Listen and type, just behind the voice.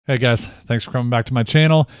Hey guys, thanks for coming back to my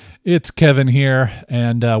channel. It's Kevin here,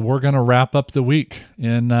 and we're going to wrap up the week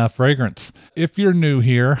in fragrance. If you're new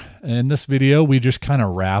here, in this video, we just kind of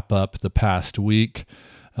wrap up the past week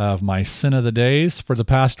of my Scent of the Days for the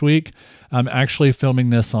past week. I'm actually filming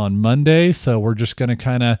this on Monday, so we're just going to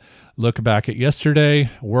kind of look back at yesterday,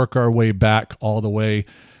 work our way back all the way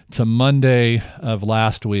to Monday of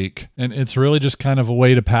last week. And it's really just kind of a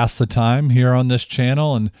way to pass the time here on this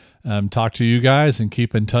channel and talk to you guys and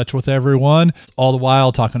keep in touch with everyone, all the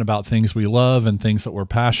while talking about things we love and things that we're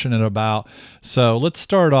passionate about. So let's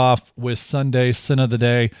start off with Sunday Scent of the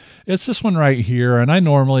Day. It's this one right here, and I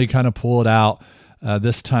normally kind of pull it out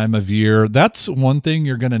this time of year. That's one thing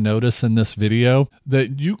you're going to notice in this video,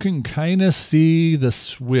 that you can kind of see the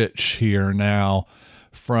switch here now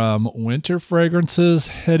from winter fragrances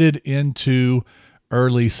headed into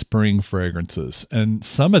early spring fragrances. And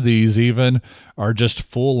some of these even are just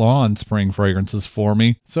full-on spring fragrances for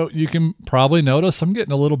me. So you can probably notice I'm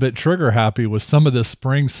getting a little bit trigger happy with some of this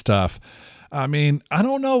spring stuff. I mean, I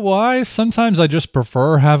don't know why. Sometimes I just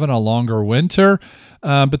prefer having a longer winter.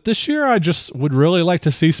 But this year I just would really like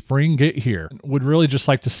to see spring get here. Would really just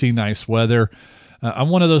like to see nice weather. I'm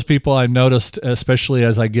one of those people I've noticed, especially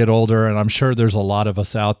as I get older, and I'm sure there's a lot of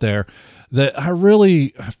us out there, that I really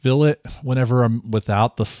feel it whenever I'm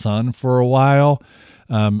without the sun for a while,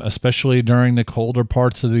 especially during the colder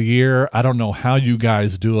parts of the year. I don't know how you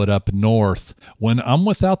guys do it up north. When I'm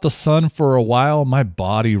without the sun for a while, my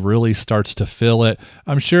body really starts to feel it.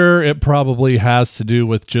 I'm sure it probably has to do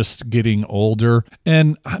with just getting older.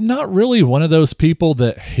 And I'm not really one of those people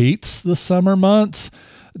that hates the summer months.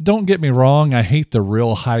 Don't get me wrong, I hate the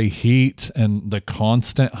real high heat and the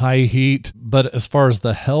constant high heat, but as far as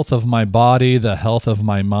the health of my body, the health of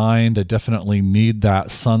my mind, I definitely need that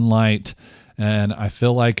sunlight, and I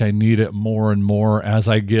feel like I need it more and more as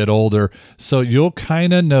I get older. So you'll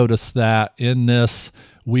kind of notice that in this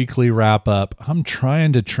weekly wrap up, I'm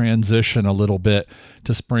trying to transition a little bit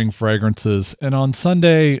to spring fragrances. And on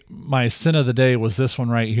Sunday, my Scent of the Day was this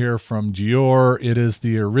one right here from Dior. It is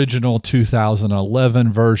the original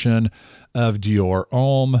 2011 version of Dior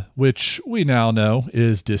Homme, which we now know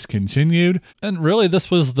is discontinued. And really,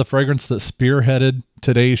 this was the fragrance that spearheaded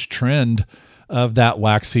today's trend of that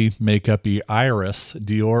waxy makeup-y iris,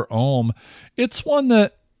 Dior Homme. It's one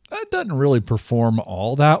that doesn't really perform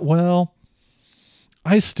all that well.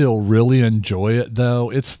 I still really enjoy it though.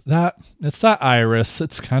 It's that iris.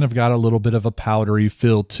 It's kind of got a little bit of a powdery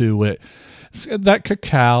feel to it. It's got that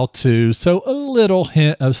cacao too, so a little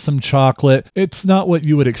hint of some chocolate. It's not what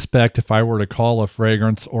you would expect if I were to call a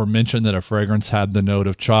fragrance or mention that a fragrance had the note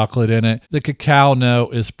of chocolate in it. The cacao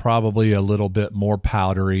note is probably a little bit more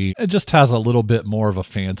powdery. It just has a little bit more of a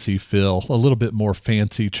fancy feel, a little bit more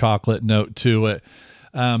fancy chocolate note to it.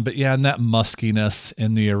 But yeah, and that muskiness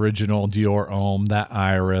in the original Dior Homme, that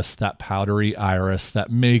iris, that powdery iris,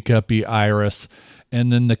 that makeup-y iris,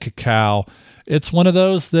 and then the cacao. It's one of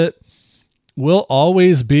those that will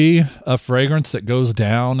always be a fragrance that goes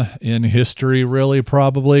down in history, really,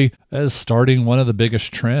 probably, as starting one of the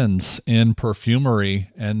biggest trends in perfumery,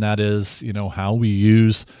 and that is, how we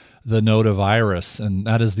use the note of iris, and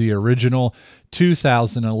that is the original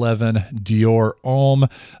 2011 Dior Homme.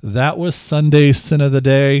 That was Sunday's Scent of the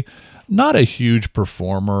Day. Not a huge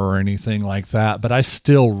performer or anything like that, but I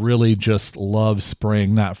still really just love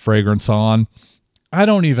spraying that fragrance on. I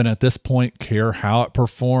don't even at this point care how it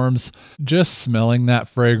performs, just smelling that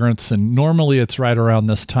fragrance, and normally it's right around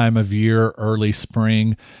this time of year, early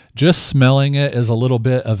spring. Just smelling it is a little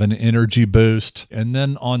bit of an energy boost. And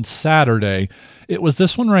then on Saturday, it was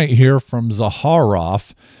this one right here from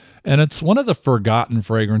Zaharoff, and it's one of the forgotten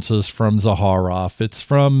fragrances from Zaharoff. It's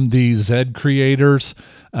from the Zed creators,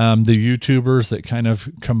 the YouTubers that kind of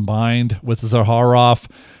combined with Zaharoff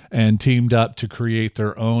and teamed up to create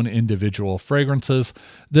their own individual fragrances.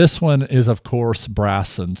 This one is, of course,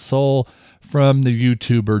 Brass and Soul from the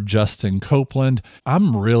YouTuber Justin Copeland.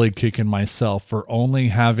 I'm really kicking myself for only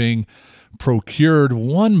having procured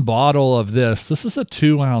one bottle of this. This is a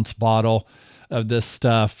 2-ounce bottle of this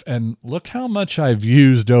stuff, and look how much I've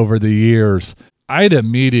used over the years. I'd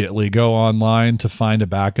immediately go online to find a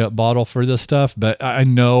backup bottle for this stuff, but I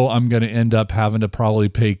know I'm going to end up having to probably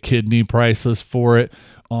pay kidney prices for it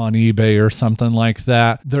on eBay or something like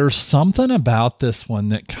that. There's something about this one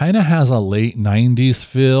that kind of has a late 90s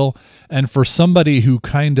feel, and for somebody who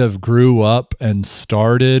kind of grew up and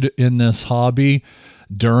started in this hobby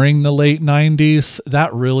during the late 90s,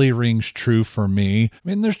 that really rings true for me. I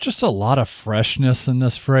mean, there's just a lot of freshness in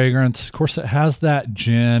this fragrance. Of course, it has that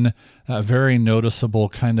gin, a very noticeable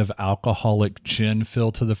kind of alcoholic gin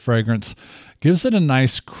feel to the fragrance. gives it a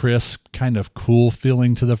nice, crisp, kind of cool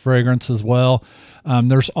feeling to the fragrance as well.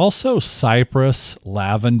 There's also cypress,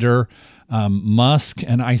 lavender, musk,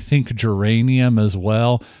 and I think geranium as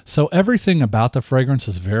well. So everything about the fragrance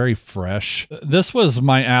is very fresh. This was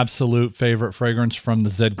my absolute favorite fragrance from the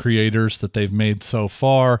Zed creators that they've made so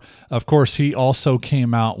far. Of course, he also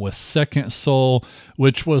came out with Second Soul,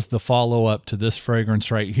 which was the follow-up to this fragrance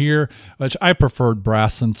right here, which I preferred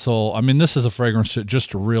Brass and Soul. I mean, this is a fragrance that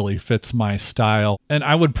just really fits my style, and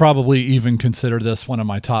I would probably even consider this one of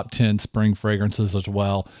my top 10 spring fragrances as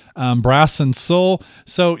well. Brass and Soul,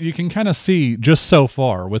 so you can kind of see just so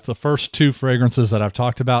far with the first two fragrances that I've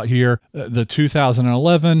talked about here, the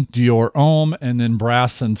 2011 Dior Homme and then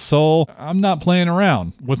Brass and Soul. I'm not playing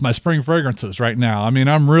around with my spring fragrances right now. I mean,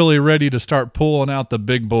 I'm really ready to start pulling out the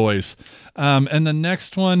big boys. And the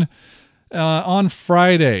next one on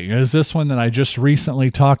Friday is this one that I just recently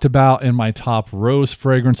talked about in my top rose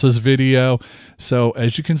fragrances video. So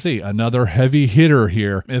as you can see, another heavy hitter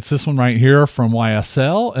here. It's this one right here from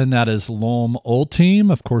YSL, and that is L'Homme Ultime.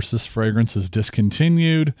 Of course, this fragrance is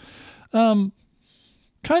discontinued.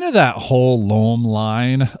 Kind of that whole L'Homme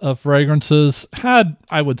line of fragrances had,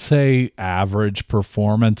 I would say, average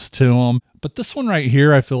performance to them. But this one right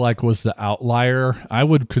here, I feel like was the outlier. I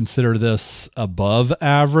would consider this above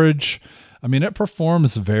average. I mean, it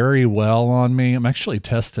performs very well on me. I'm actually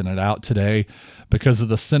testing it out today because of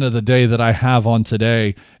the scent of the day that I have on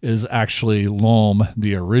today is actually L'Homme,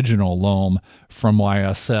 the original L'Homme from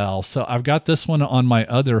YSL. So I've got this one on my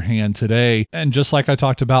other hand today. And just like I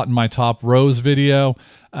talked about in my top rose video,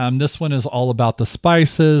 this one is all about the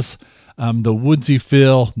spices, the woodsy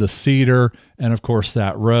feel, the cedar, and of course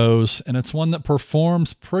that rose. And it's one that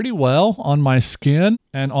performs pretty well on my skin.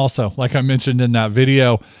 And also, like I mentioned in that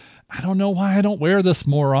video, I don't know why I don't wear this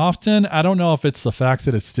more often. I don't know if it's the fact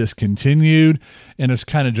that it's discontinued and it's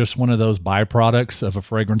kind of just one of those byproducts of a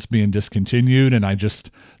fragrance being discontinued, and I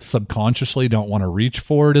just subconsciously don't want to reach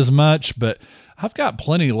for it as much, but I've got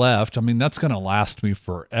plenty left. I mean, that's going to last me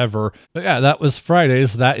forever. But yeah, that was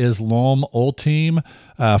Friday's. That is L'Homme Ultime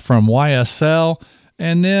from YSL.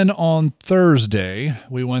 And then on Thursday,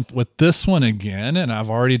 we went with this one again, and I've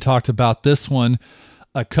already talked about this one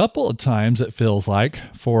a couple of times, it feels like,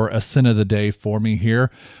 for a scent of the day for me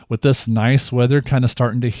here, with this nice weather kind of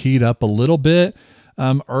starting to heat up a little bit.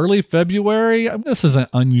 Early February, this isn't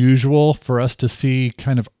unusual for us to see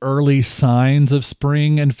kind of early signs of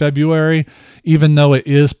spring in February, even though it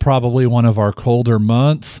is probably one of our colder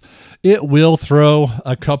months. It will throw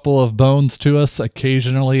a couple of bones to us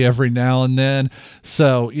occasionally every now and then.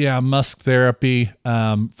 So yeah, Musk Therapy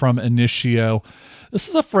from Initio. This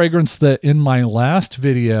is a fragrance that in my last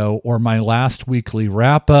video or my last weekly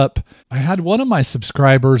wrap up, I had one of my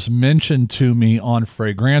subscribers mention to me on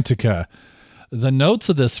Fragrantica the notes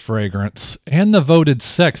of this fragrance and the voted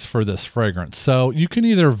sex for this fragrance. So you can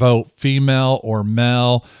either vote female or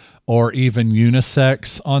male or even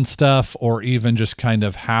unisex on stuff, or even just kind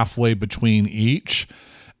of halfway between each.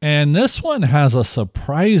 And this one has a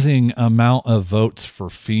surprising amount of votes for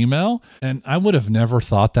female, and I would have never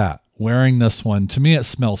thought that. Wearing this one, to me, it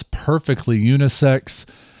smells perfectly unisex,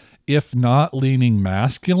 if not leaning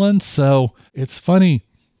masculine. So it's funny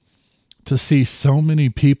to see so many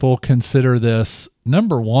people consider this,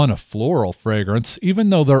 number one, a floral fragrance.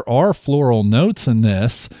 Even though there are floral notes in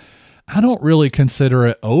this, I don't really consider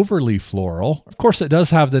it overly floral. Of course, it does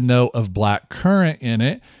have the note of black currant in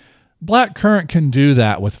it. Black currant can do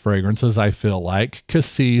that with fragrances, I feel like.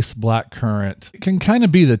 Cassis, black currant. It can kind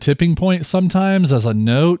of be the tipping point sometimes as a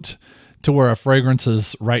note to where a fragrance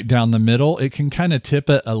is right down the middle. It can kind of tip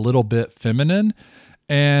it a little bit feminine.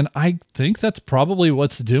 And I think that's probably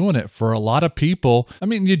what's doing it for a lot of people. I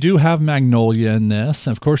mean, you do have magnolia in this.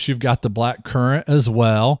 And of course, you've got the black currant as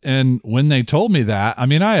well. And when they told me that, I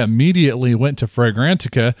mean, I immediately went to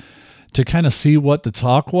Fragrantica to kind of see what the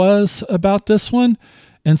talk was about this one.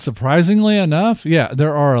 And surprisingly enough, yeah,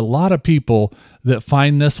 there are a lot of people that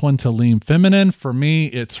find this one to lean feminine. For me,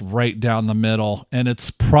 it's right down the middle, and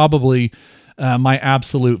it's probably my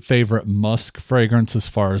absolute favorite musk fragrance as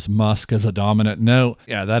far as musk as a dominant note.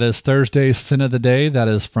 Yeah, that is Thursday's scent of the day. That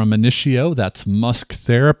is from Initio. That's Musk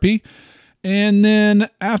Therapy. And then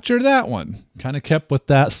after that one, kind of kept with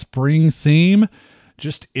that spring theme,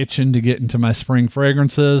 just itching to get into my spring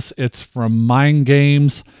fragrances. It's from Mind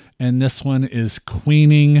Games, and this one is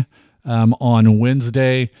Queening on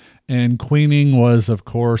Wednesday. And Queening was, of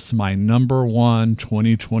course, my number one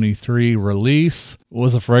 2023 release. It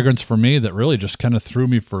was a fragrance for me that really just kind of threw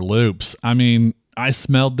me for loops. I mean, I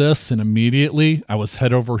smelled this and immediately I was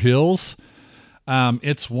head over heels.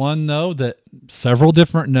 It's one, though, that several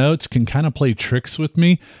different notes can kind of play tricks with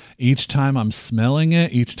me each time I'm smelling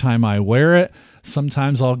it, each time I wear it.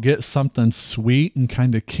 Sometimes I'll get something sweet and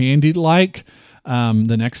kind of candy-like.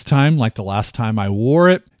 The next time, like the last time I wore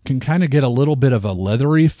it, can kind of get a little bit of a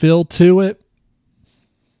leathery feel to it.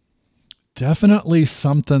 Definitely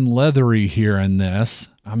something leathery here in this.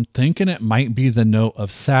 I'm thinking it might be the note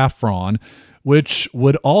of saffron, which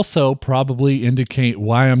would also probably indicate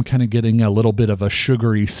why I'm kind of getting a little bit of a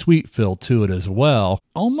sugary sweet feel to it as well.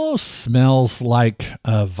 Almost smells like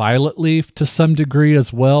a violet leaf to some degree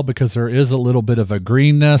as well, because there is a little bit of a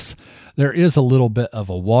greenness. There is a little bit of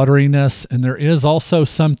a wateriness, and there is also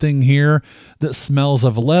something here that smells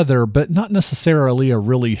of leather, but not necessarily a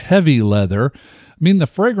really heavy leather. I mean, the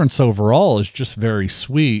fragrance overall is just very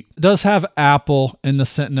sweet. It does have apple in the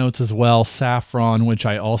scent notes as well, saffron, which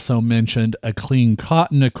I also mentioned, a clean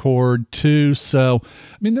cotton accord too. So,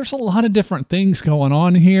 I mean, there's a lot of different things going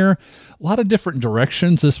on here, a lot of different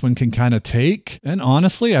directions this one can kind of take. And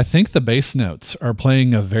honestly, I think the base notes are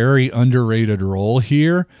playing a very underrated role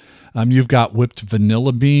here. You've got whipped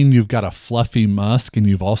vanilla bean, you've got a fluffy musk, and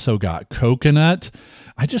you've also got coconut.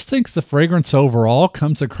 I just think the fragrance overall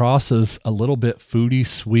comes across as a little bit foodie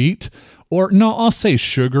sweet, or no, I'll say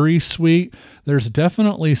sugary sweet. There's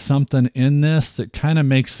definitely something in this that kind of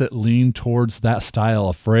makes it lean towards that style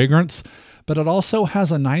of fragrance, but it also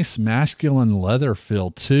has a nice masculine leather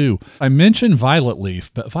feel too. I mentioned violet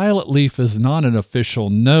leaf, but violet leaf is not an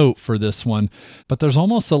official note for this one, but there's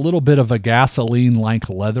almost a little bit of a gasoline-like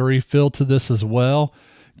leathery feel to this as well.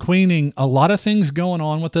 Queening, a lot of things going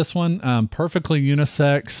on with this one. Perfectly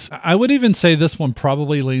unisex. I would even say this one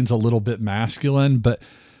probably leans a little bit masculine, but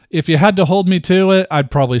if you had to hold me to it, I'd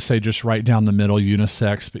probably say just right down the middle,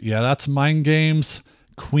 unisex. But yeah, that's Mind Games,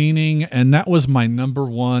 Queening, and that was my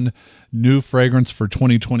 #1 new fragrance for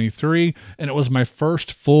 2023, and it was my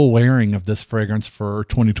first full wearing of this fragrance for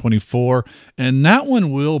 2024, and that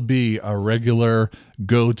one will be a regular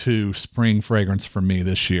go-to spring fragrance for me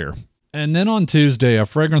this year. And then on Tuesday, a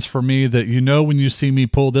fragrance for me that you know when you see me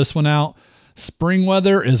pull this one out, spring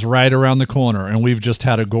weather is right around the corner, and we've just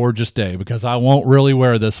had a gorgeous day because I won't really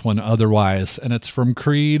wear this one otherwise. And it's from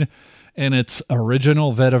Creed, and it's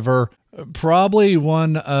Original Vetiver. Probably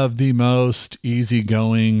one of the most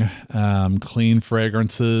easygoing, clean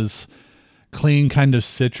fragrances. Clean, kind of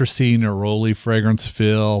citrusy, neroli fragrance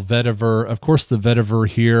feel. Vetiver, of course, the vetiver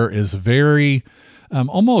here is very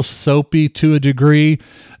almost soapy to a degree,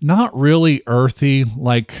 not really earthy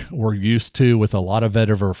like we're used to with a lot of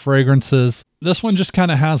vetiver fragrances. This one just kind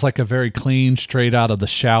of has like a very clean, straight out of the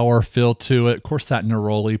shower feel to it. Of course, that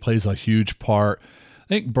neroli plays a huge part. I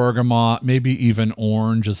think bergamot, maybe even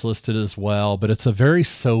orange is listed as well, but it's a very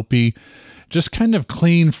soapy, just kind of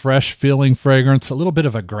clean, fresh feeling fragrance, a little bit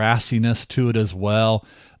of a grassiness to it as well.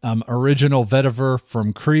 Original Vetiver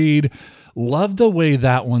from Creed. Love the way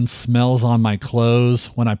that one smells on my clothes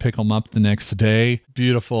when I pick them up the next day.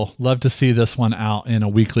 Beautiful. Love to see this one out in a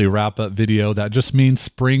weekly wrap-up video. That just means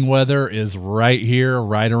spring weather is right here,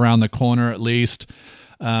 right around the corner at least.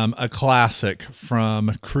 A classic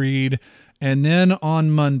from Creed. And then on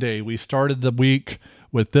Monday, we started the week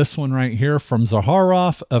with this one right here from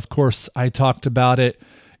Zaharoff. Of course, I talked about it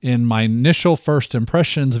in my initial first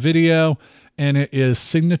impressions video, and it is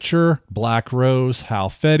Signature Black Rose Hal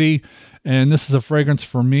Fetty. And this is a fragrance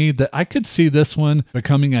for me that I could see this one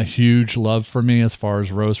becoming a huge love for me as far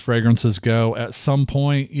as rose fragrances go at some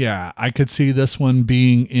point. Yeah, I could see this one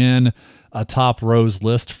being in a top rose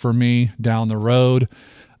list for me down the road.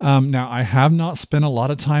 Now, I have not spent a lot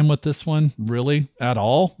of time with this one really at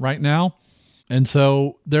all right now. And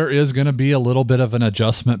so there is going to be a little bit of an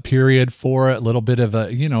adjustment period for it, a little bit of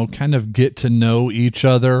a, kind of get to know each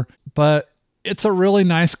other. But it's a really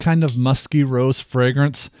nice kind of musky rose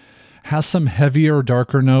fragrance. Has some heavier,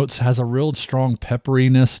 darker notes, has a real strong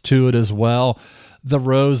pepperiness to it as well. The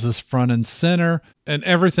rose is front and center, and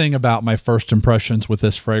everything about my first impressions with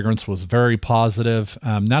this fragrance was very positive.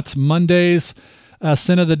 That's Monday's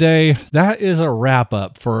scent of the day. That is a wrap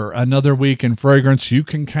up for another week in fragrance. You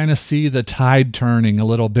can kind of see the tide turning a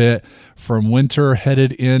little bit from winter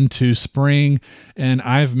headed into spring. And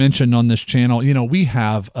I've mentioned on this channel, we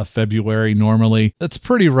have a February normally. It's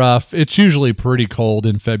pretty rough. It's usually pretty cold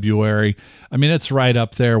in February. I mean, it's right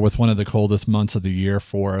up there with one of the coldest months of the year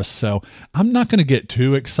for us. So I'm not going to get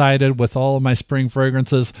too excited with all of my spring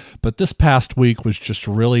fragrances, but this past week was just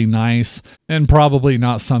really nice and probably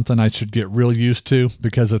not something I should get real used to,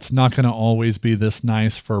 because it's not going to always be this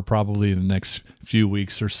nice for probably the next few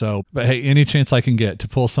weeks or so. But hey, any chance I can get to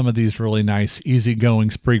pull some of these really nice,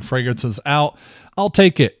 easygoing Sprague fragrances out, I'll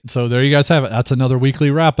take it. So there you guys have it. That's another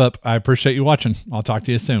weekly wrap up. I appreciate you watching. I'll talk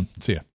to you soon. See ya.